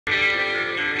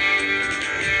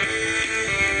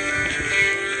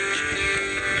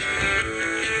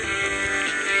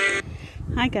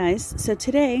Hi guys, so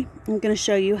today I'm going to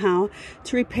show you how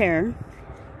to repair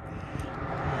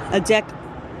a deck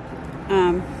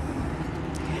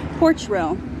porch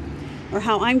rail, or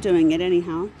how I'm doing it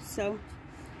anyhow. So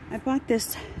I bought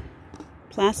this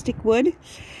plastic wood.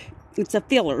 It's a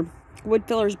filler. Wood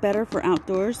filler is better for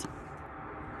outdoors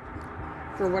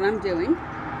for what I'm doing.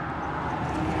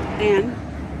 And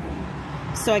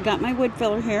so I got my wood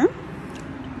filler here,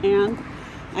 and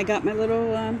I got my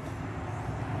little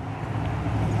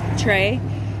tray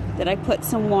that I put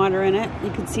some water in it. You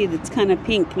can see that it's kind of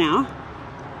pink now.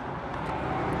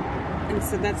 And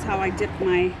so that's how I dip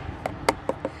my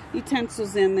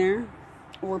utensils in there,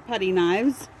 or putty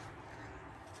knives.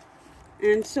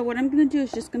 And so what I'm going to do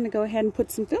is just going to go ahead and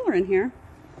put some filler in here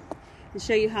and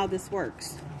show you how this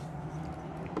works.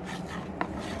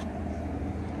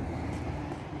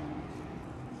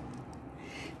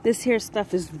 This here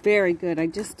stuff is very good. I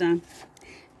just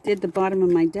did the bottom of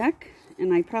my deck,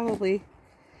 and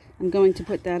I'm going to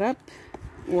put that up,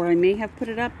 or I may have put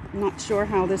it up. I'm not sure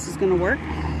how this is going to work,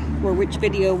 or which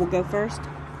video will go first.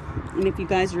 And if you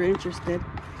guys are interested,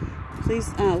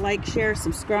 please like, share,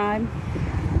 subscribe,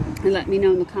 and let me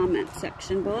know in the comment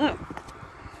section below.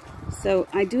 So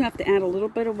I do have to add a little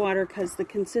bit of water because the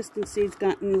consistency's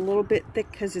gotten a little bit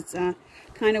thick because it's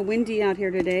kind of windy out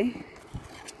here today.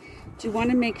 You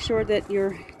want to make sure that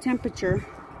your temperature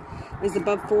is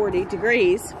above 40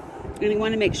 degrees, and you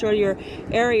want to make sure your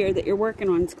area that you're working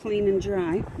on is clean and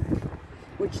dry,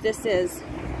 which this is.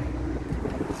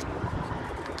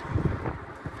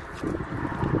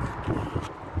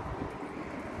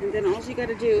 And then all you got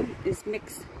to do is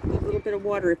mix a little bit of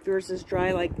water. If yours is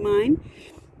dry like mine,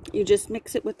 you just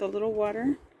mix it with a little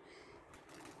water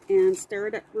and stir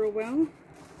it up real well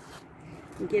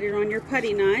and get it on your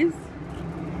putty knives.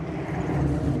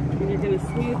 And you're going to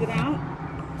smooth it out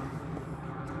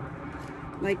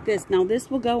like this. Now this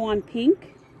will go on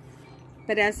pink,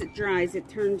 but as it dries it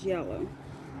turns yellow.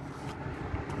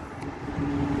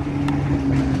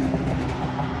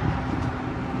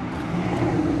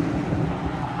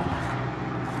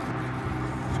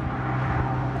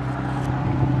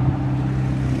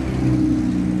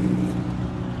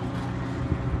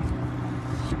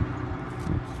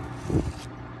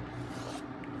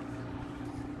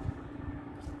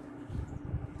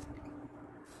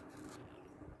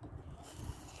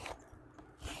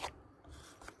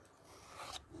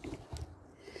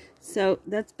 So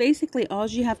that's basically all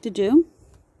you have to do,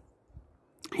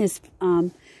 is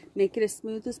make it as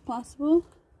smooth as possible,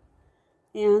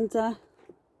 and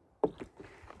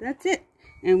that's it.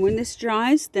 And when this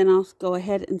dries, then I'll go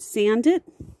ahead and sand it,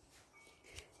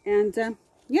 and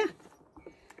yeah,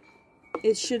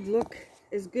 it should look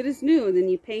as good as new. And then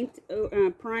you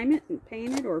prime it and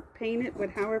paint it, or paint it,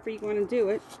 however you want to do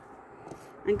it.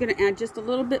 I'm going to add just a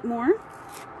little bit more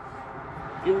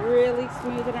and really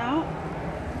smooth it out.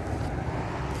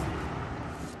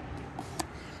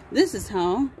 This is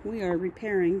how we are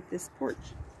repairing this porch,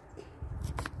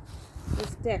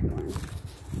 this deck one.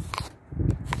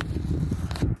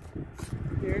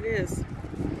 There it is.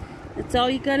 That's all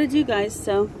you gotta do, guys.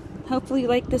 So hopefully you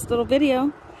like this little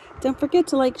video. Don't forget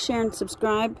to like, share, and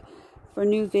subscribe for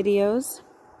new videos.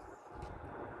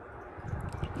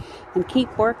 And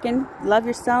keep working. Love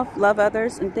yourself, love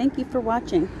others, and thank you for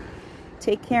watching.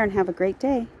 Take care and have a great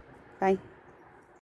day. Bye.